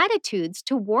the attitudes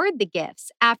toward the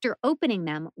gifts after opening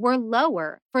them were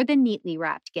lower for the neatly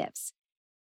wrapped gifts.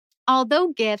 Although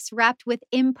gifts wrapped with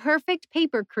imperfect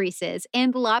paper creases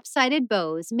and lopsided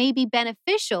bows may be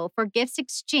beneficial for gifts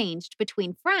exchanged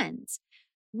between friends,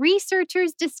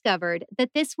 researchers discovered that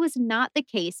this was not the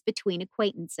case between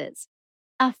acquaintances.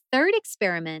 A third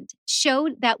experiment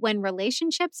showed that when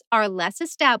relationships are less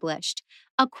established,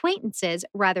 acquaintances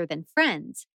rather than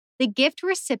friends, The gift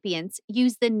recipients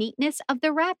use the neatness of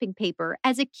the wrapping paper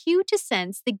as a cue to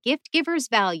sense the gift giver's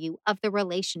value of the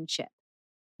relationship.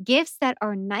 Gifts that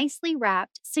are nicely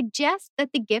wrapped suggest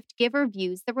that the gift giver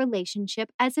views the relationship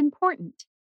as important.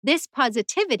 This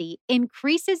positivity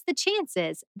increases the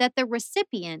chances that the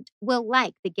recipient will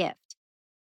like the gift.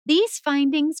 These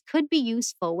findings could be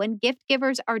useful when gift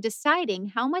givers are deciding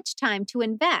how much time to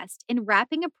invest in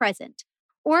wrapping a present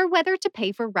or whether to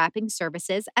pay for wrapping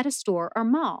services at a store or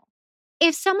mall.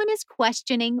 If someone is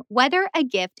questioning whether a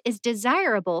gift is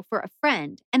desirable for a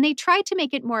friend and they try to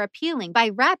make it more appealing by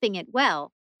wrapping it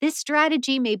well, this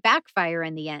strategy may backfire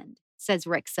in the end, says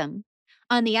Ricksom.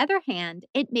 On the other hand,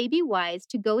 it may be wise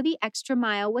to go the extra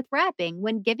mile with wrapping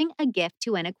when giving a gift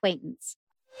to an acquaintance.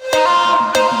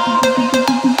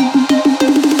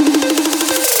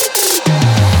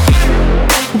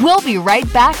 We'll be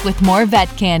right back with more Vet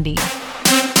Candy.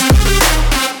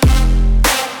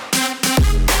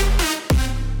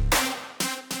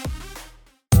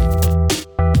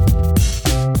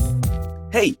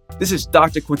 Hey, this is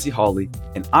Dr. Quincy Hawley,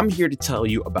 and I'm here to tell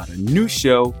you about a new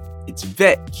show. It's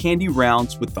Vet Candy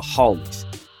Rounds with the Hawleys.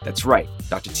 That's right,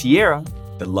 Dr. Tierra,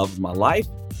 the love of my life,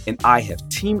 and I have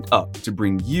teamed up to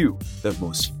bring you the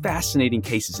most fascinating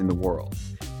cases in the world.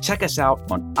 Check us out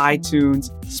on iTunes,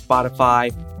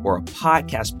 Spotify, or a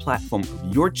podcast platform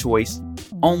of your choice,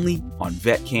 only on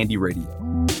Vet Candy Radio.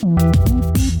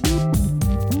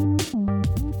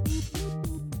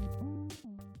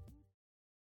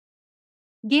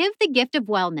 Give the gift of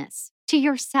wellness to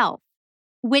yourself.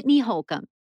 Whitney Holcomb.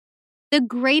 The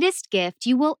greatest gift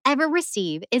you will ever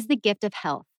receive is the gift of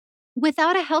health.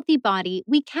 Without a healthy body,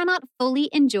 we cannot fully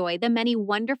enjoy the many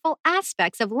wonderful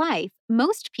aspects of life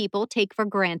most people take for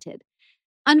granted.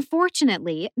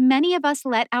 Unfortunately, many of us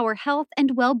let our health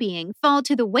and well-being fall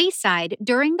to the wayside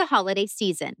during the holiday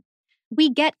season. We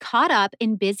get caught up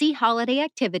in busy holiday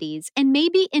activities and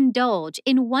maybe indulge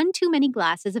in one too many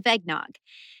glasses of eggnog.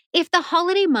 If the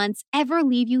holiday months ever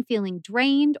leave you feeling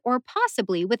drained or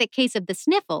possibly with a case of the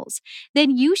sniffles,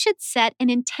 then you should set an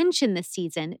intention this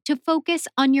season to focus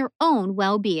on your own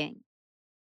well-being.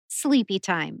 Sleepy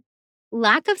time.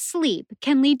 Lack of sleep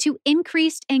can lead to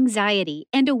increased anxiety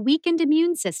and a weakened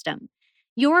immune system.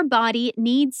 Your body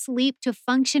needs sleep to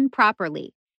function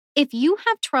properly. If you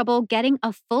have trouble getting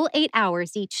a full 8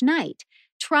 hours each night,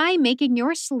 try making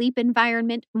your sleep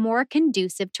environment more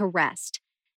conducive to rest.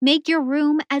 Make your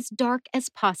room as dark as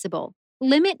possible.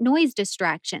 Limit noise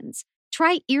distractions.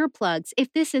 Try earplugs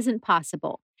if this isn't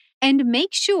possible. And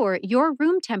make sure your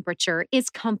room temperature is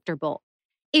comfortable.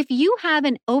 If you have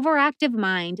an overactive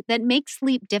mind that makes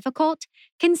sleep difficult,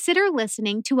 consider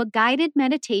listening to a guided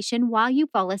meditation while you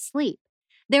fall asleep.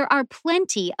 There are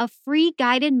plenty of free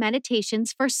guided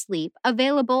meditations for sleep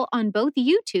available on both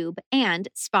YouTube and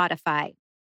Spotify.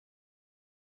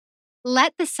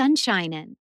 Let the sun shine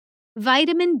in.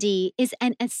 Vitamin D is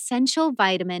an essential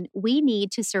vitamin we need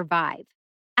to survive.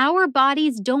 Our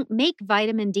bodies don't make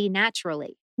vitamin D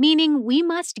naturally, meaning we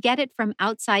must get it from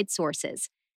outside sources.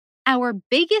 Our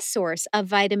biggest source of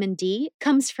vitamin D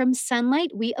comes from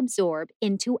sunlight we absorb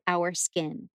into our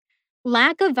skin.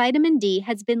 Lack of vitamin D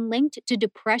has been linked to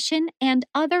depression and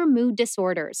other mood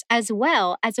disorders, as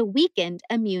well as a weakened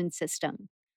immune system.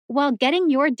 While getting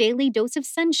your daily dose of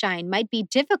sunshine might be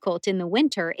difficult in the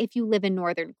winter if you live in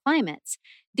northern climates,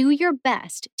 do your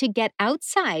best to get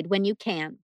outside when you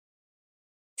can.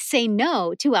 Say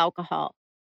no to alcohol.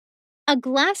 A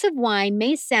glass of wine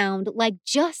may sound like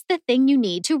just the thing you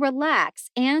need to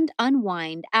relax and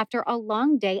unwind after a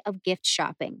long day of gift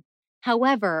shopping.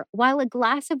 However, while a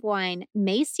glass of wine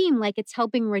may seem like it's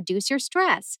helping reduce your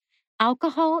stress,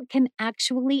 alcohol can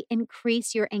actually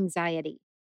increase your anxiety.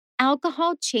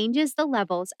 Alcohol changes the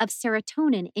levels of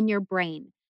serotonin in your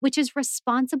brain, which is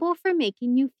responsible for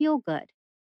making you feel good.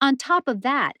 On top of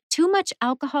that, too much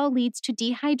alcohol leads to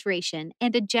dehydration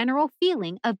and a general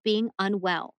feeling of being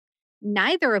unwell,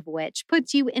 neither of which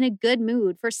puts you in a good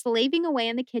mood for slaving away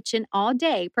in the kitchen all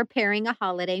day preparing a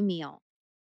holiday meal.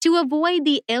 To avoid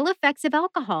the ill effects of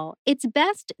alcohol, it's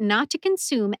best not to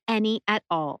consume any at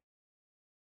all.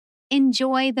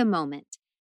 Enjoy the moment.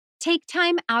 Take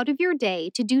time out of your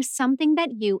day to do something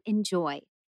that you enjoy,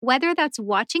 whether that's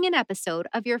watching an episode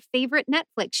of your favorite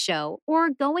Netflix show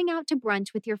or going out to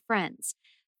brunch with your friends.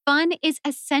 Fun is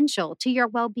essential to your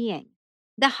well-being.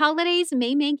 The holidays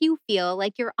may make you feel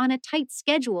like you're on a tight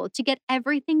schedule to get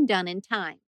everything done in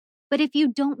time. But if you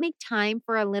don't make time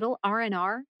for a little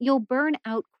R&R, you'll burn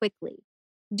out quickly.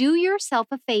 Do yourself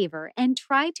a favor and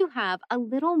try to have a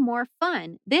little more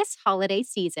fun this holiday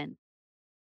season.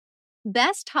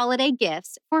 Best holiday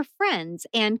gifts for friends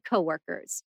and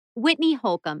coworkers. Whitney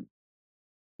Holcomb.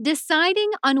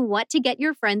 Deciding on what to get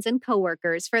your friends and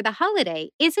coworkers for the holiday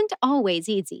isn't always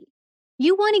easy.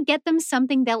 You want to get them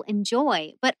something they'll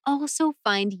enjoy, but also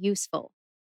find useful.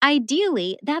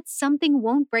 Ideally, that something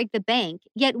won't break the bank,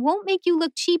 yet won't make you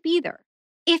look cheap either.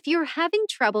 If you're having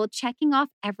trouble checking off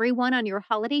everyone on your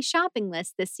holiday shopping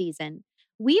list this season,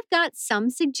 we've got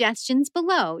some suggestions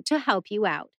below to help you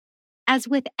out. As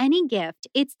with any gift,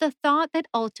 it's the thought that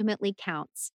ultimately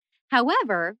counts.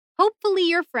 However, hopefully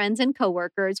your friends and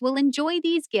coworkers will enjoy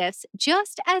these gifts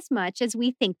just as much as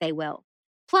we think they will.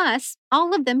 Plus,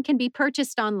 all of them can be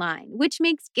purchased online, which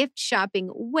makes gift shopping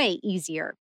way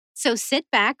easier. So sit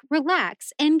back,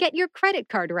 relax, and get your credit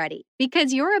card ready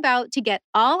because you're about to get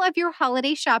all of your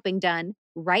holiday shopping done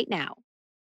right now.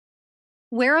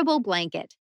 Wearable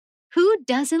blanket. Who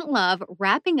doesn't love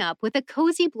wrapping up with a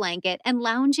cozy blanket and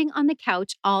lounging on the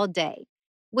couch all day?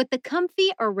 With the comfy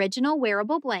original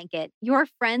wearable blanket, your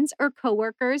friends or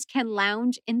coworkers can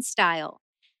lounge in style.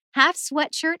 Half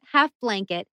sweatshirt, half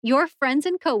blanket, your friends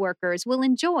and coworkers will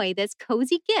enjoy this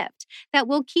cozy gift that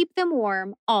will keep them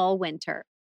warm all winter.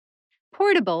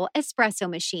 Portable espresso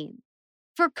machine.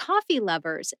 For coffee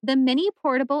lovers, the mini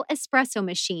portable espresso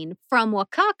machine from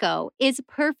Wakako is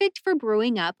perfect for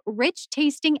brewing up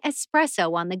rich-tasting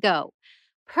espresso on the go.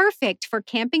 Perfect for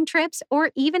camping trips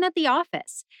or even at the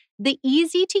office. The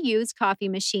easy-to-use coffee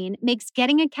machine makes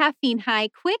getting a caffeine high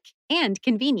quick and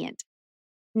convenient.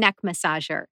 Neck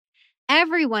massager.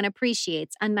 Everyone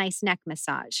appreciates a nice neck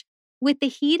massage. With the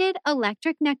heated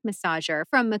electric neck massager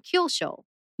from Makulshul,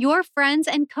 your friends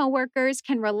and coworkers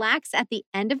can relax at the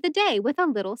end of the day with a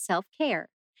little self-care.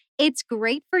 It's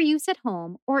great for use at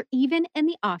home or even in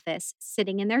the office,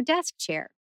 sitting in their desk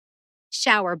chair.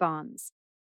 Shower bombs.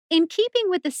 In keeping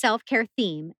with the self-care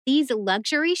theme, these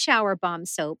luxury shower bomb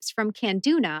soaps from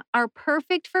Canduna are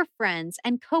perfect for friends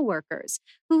and coworkers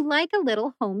who like a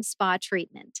little home spa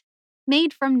treatment.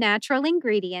 Made from natural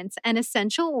ingredients and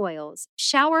essential oils,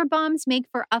 shower bombs make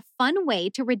for a fun way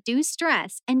to reduce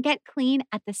stress and get clean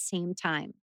at the same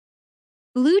time.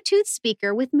 Bluetooth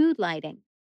speaker with mood lighting.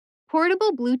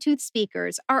 Portable Bluetooth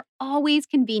speakers are always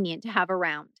convenient to have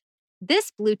around.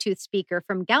 This Bluetooth speaker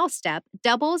from Galstep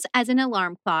doubles as an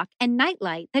alarm clock and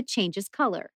nightlight that changes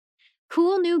color.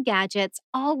 Cool new gadgets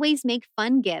always make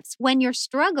fun gifts when you're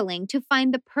struggling to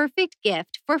find the perfect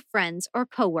gift for friends or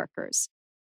coworkers.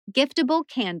 Giftable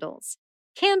candles.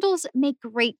 Candles make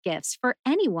great gifts for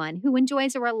anyone who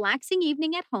enjoys a relaxing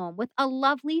evening at home with a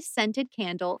lovely scented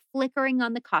candle flickering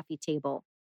on the coffee table.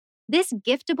 This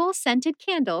giftable scented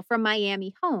candle from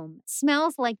Miami Home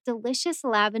smells like delicious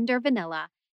lavender vanilla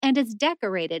and is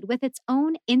decorated with its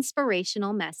own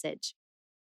inspirational message.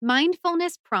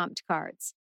 Mindfulness prompt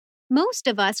cards. Most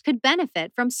of us could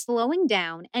benefit from slowing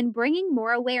down and bringing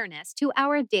more awareness to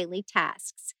our daily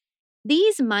tasks.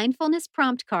 These mindfulness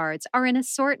prompt cards are an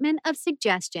assortment of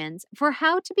suggestions for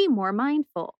how to be more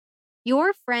mindful.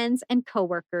 Your friends and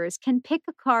coworkers can pick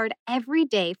a card every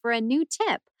day for a new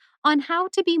tip on how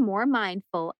to be more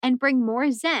mindful and bring more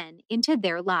Zen into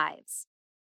their lives.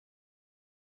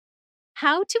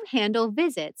 How to handle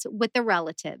visits with the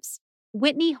relatives.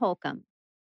 Whitney Holcomb.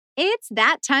 It's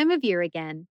that time of year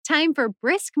again. Time for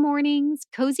brisk mornings,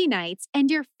 cozy nights,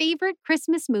 and your favorite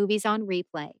Christmas movies on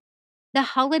replay. The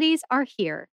holidays are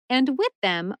here, and with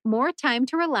them, more time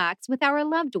to relax with our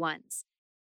loved ones.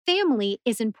 Family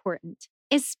is important,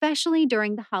 especially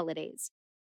during the holidays.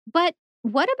 But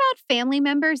what about family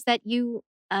members that you,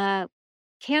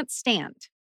 can't stand?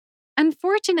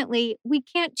 Unfortunately, we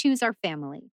can't choose our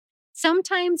family.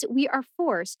 Sometimes we are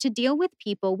forced to deal with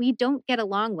people we don't get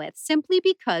along with simply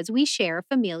because we share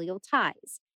familial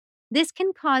ties. This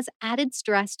can cause added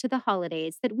stress to the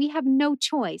holidays that we have no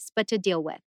choice but to deal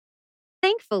with.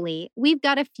 Thankfully, we've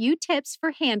got a few tips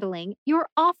for handling your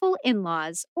awful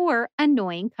in-laws or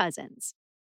annoying cousins.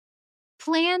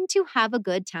 Plan to have a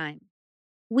good time.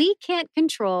 We can't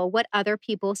control what other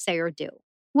people say or do.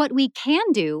 What we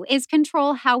can do is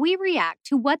control how we react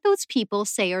to what those people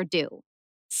say or do.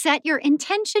 Set your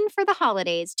intention for the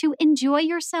holidays to enjoy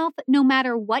yourself no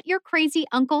matter what your crazy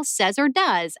uncle says or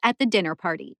does at the dinner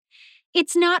party.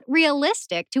 It's not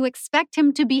realistic to expect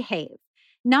him to behave.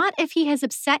 Not if he has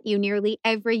upset you nearly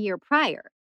every year prior.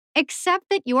 Accept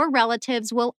that your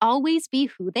relatives will always be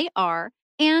who they are,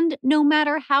 and no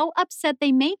matter how upset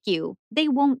they make you, they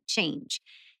won't change.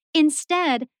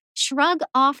 Instead, shrug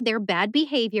off their bad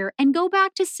behavior and go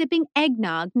back to sipping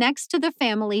eggnog next to the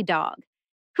family dog.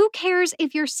 Who cares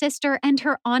if your sister and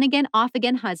her on-again,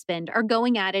 off-again husband are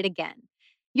going at it again?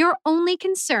 Your only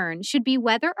concern should be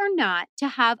whether or not to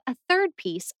have a third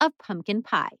piece of pumpkin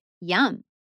pie. Yum!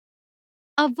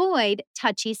 Avoid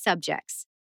touchy subjects.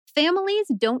 Families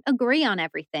don't agree on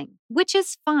everything, which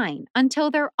is fine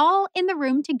until they're all in the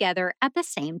room together at the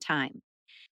same time.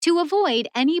 To avoid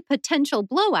any potential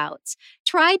blowouts,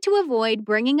 try to avoid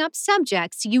bringing up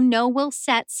subjects you know will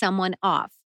set someone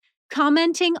off.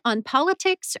 Commenting on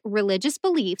politics, religious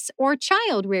beliefs, or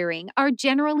child rearing are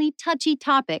generally touchy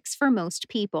topics for most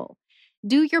people.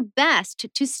 Do your best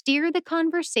to steer the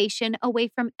conversation away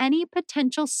from any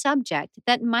potential subject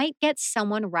that might get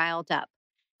someone riled up.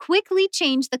 Quickly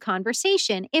change the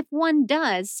conversation if one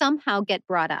does somehow get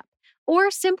brought up,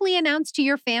 or simply announce to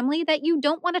your family that you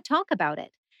don't want to talk about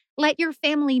it. Let your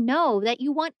family know that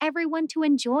you want everyone to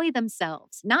enjoy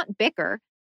themselves, not bicker.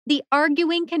 The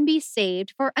arguing can be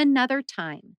saved for another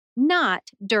time, not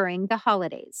during the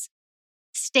holidays.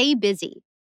 Stay busy.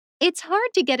 It's hard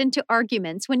to get into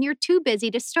arguments when you're too busy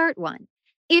to start one.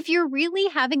 If you're really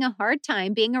having a hard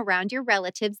time being around your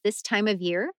relatives this time of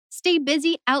year, stay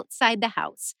busy outside the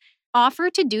house. Offer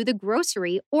to do the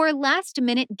grocery or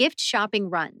last-minute gift shopping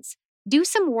runs. Do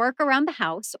some work around the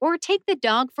house or take the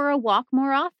dog for a walk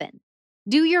more often.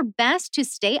 Do your best to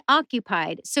stay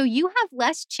occupied so you have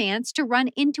less chance to run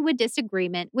into a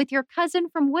disagreement with your cousin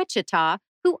from Wichita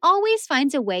who always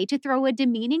finds a way to throw a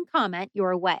demeaning comment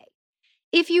your way.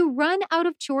 If you run out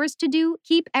of chores to do,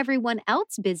 keep everyone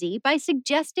else busy by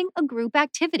suggesting a group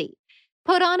activity.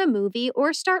 Put on a movie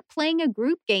or start playing a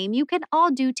group game you can all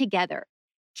do together.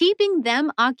 Keeping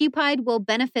them occupied will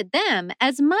benefit them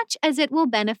as much as it will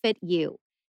benefit you.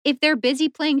 If they're busy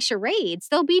playing charades,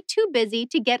 they'll be too busy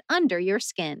to get under your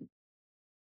skin.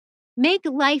 Make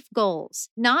life goals,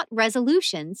 not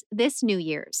resolutions, this New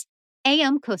Year's.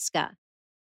 A.M. Kuska.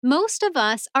 Most of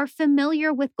us are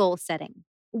familiar with goal setting.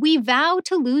 We vow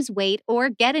to lose weight or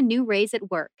get a new raise at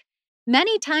work.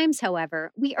 Many times,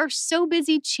 however, we are so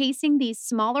busy chasing these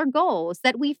smaller goals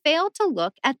that we fail to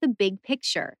look at the big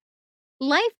picture.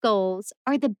 Life goals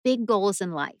are the big goals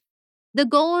in life, the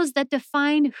goals that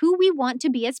define who we want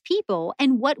to be as people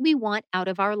and what we want out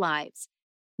of our lives.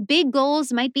 Big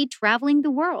goals might be traveling the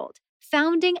world,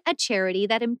 founding a charity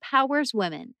that empowers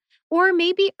women, or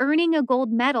maybe earning a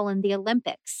gold medal in the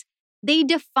Olympics. They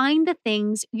define the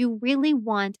things you really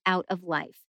want out of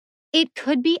life. It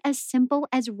could be as simple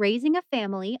as raising a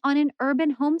family on an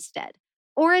urban homestead,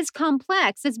 or as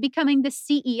complex as becoming the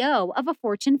CEO of a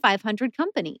Fortune 500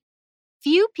 company.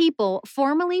 Few people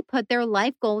formally put their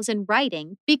life goals in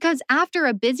writing because after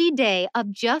a busy day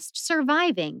of just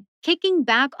surviving, kicking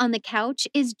back on the couch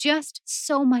is just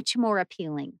so much more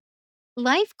appealing.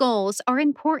 Life goals are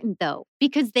important, though,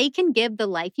 because they can give the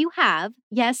life you have,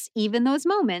 yes, even those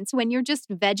moments when you're just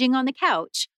vegging on the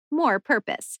couch, more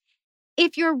purpose.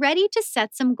 If you're ready to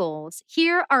set some goals,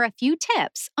 here are a few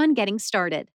tips on getting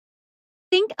started.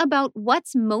 Think about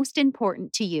what's most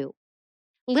important to you.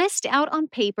 List out on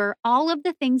paper all of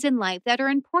the things in life that are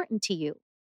important to you,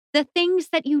 the things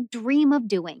that you dream of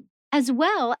doing, as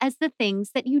well as the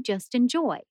things that you just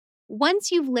enjoy.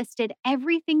 Once you've listed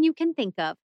everything you can think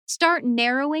of, start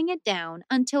narrowing it down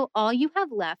until all you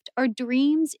have left are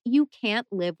dreams you can't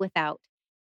live without.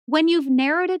 When you've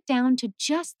narrowed it down to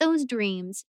just those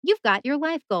dreams, you've got your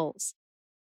life goals.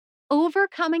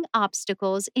 Overcoming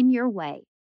obstacles in your way.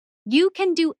 You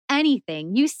can do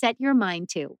anything you set your mind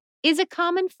to is a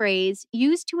common phrase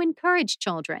used to encourage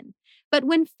children, but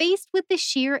when faced with the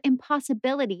sheer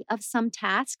impossibility of some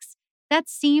tasks, that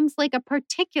seems like a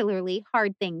particularly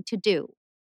hard thing to do.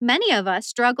 Many of us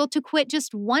struggle to quit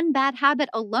just one bad habit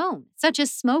alone, such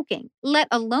as smoking, let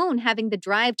alone having the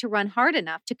drive to run hard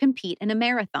enough to compete in a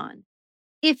marathon.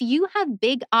 If you have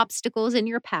big obstacles in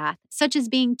your path, such as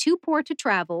being too poor to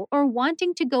travel or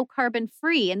wanting to go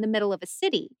carbon-free in the middle of a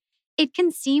city, it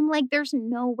can seem like there's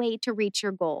no way to reach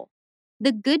your goal.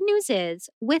 The good news is,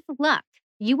 with luck,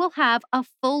 you will have a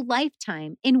full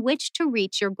lifetime in which to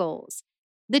reach your goals.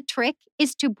 The trick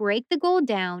is to break the goal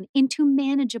down into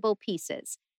manageable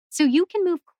pieces, so you can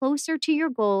move closer to your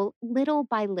goal little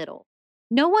by little.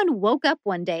 No one woke up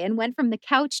one day and went from the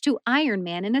couch to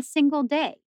Ironman in a single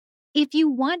day. If you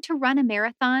want to run a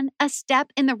marathon, a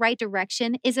step in the right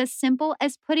direction is as simple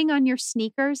as putting on your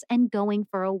sneakers and going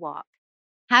for a walk.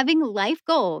 Having life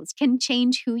goals can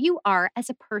change who you are as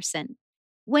a person.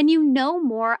 When you know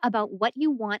more about what you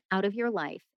want out of your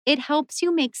life, it helps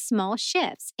you make small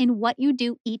shifts in what you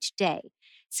do each day,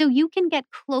 so you can get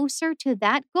closer to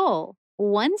that goal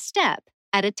one step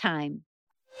at a time.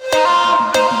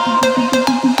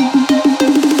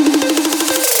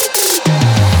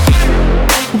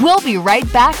 We'll be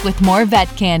right back with more Vet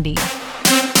Candy.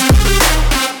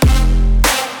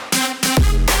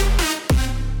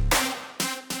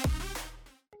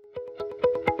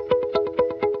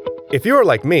 If you're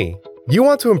like me, you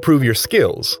want to improve your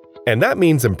skills, And that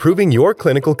means improving your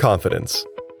clinical confidence.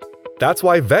 That's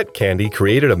why Vet Candy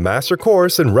created a master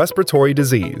course in respiratory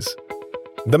disease.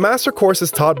 The master course is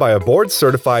taught by a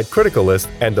board-certified criticalist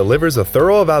and delivers a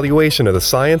thorough evaluation of the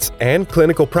science and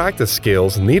clinical practice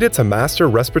skills needed to master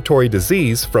respiratory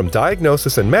disease from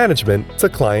diagnosis and management to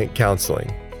client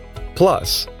counseling.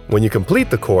 Plus, when you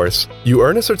complete the course, you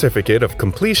earn a certificate of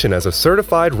completion as a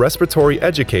certified respiratory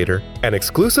educator and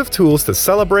exclusive tools to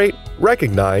celebrate,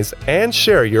 recognize, and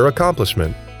share your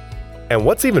accomplishment. And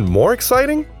what's even more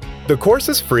exciting? The course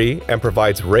is free and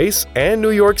provides race and New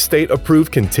York State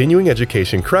approved continuing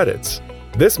education credits.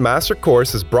 This master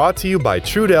course is brought to you by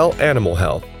Trudel Animal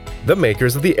Health, the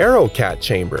makers of the AeroCat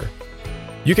Chamber.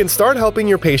 You can start helping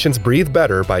your patients breathe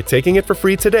better by taking it for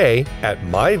free today at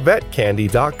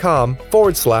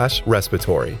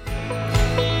myvetcandy.com/respiratory.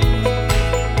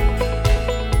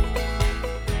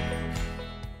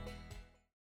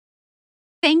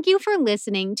 Thank you for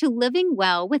listening to Living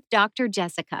Well with Dr.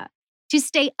 Jessica. To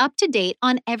stay up to date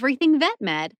on everything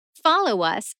VetMed, follow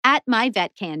us at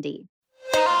myvetcandy.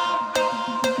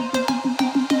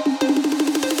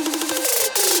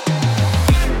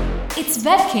 It's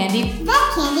Vet Candy.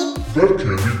 Vet Candy.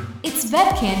 It's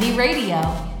Vet Candy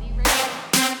Radio.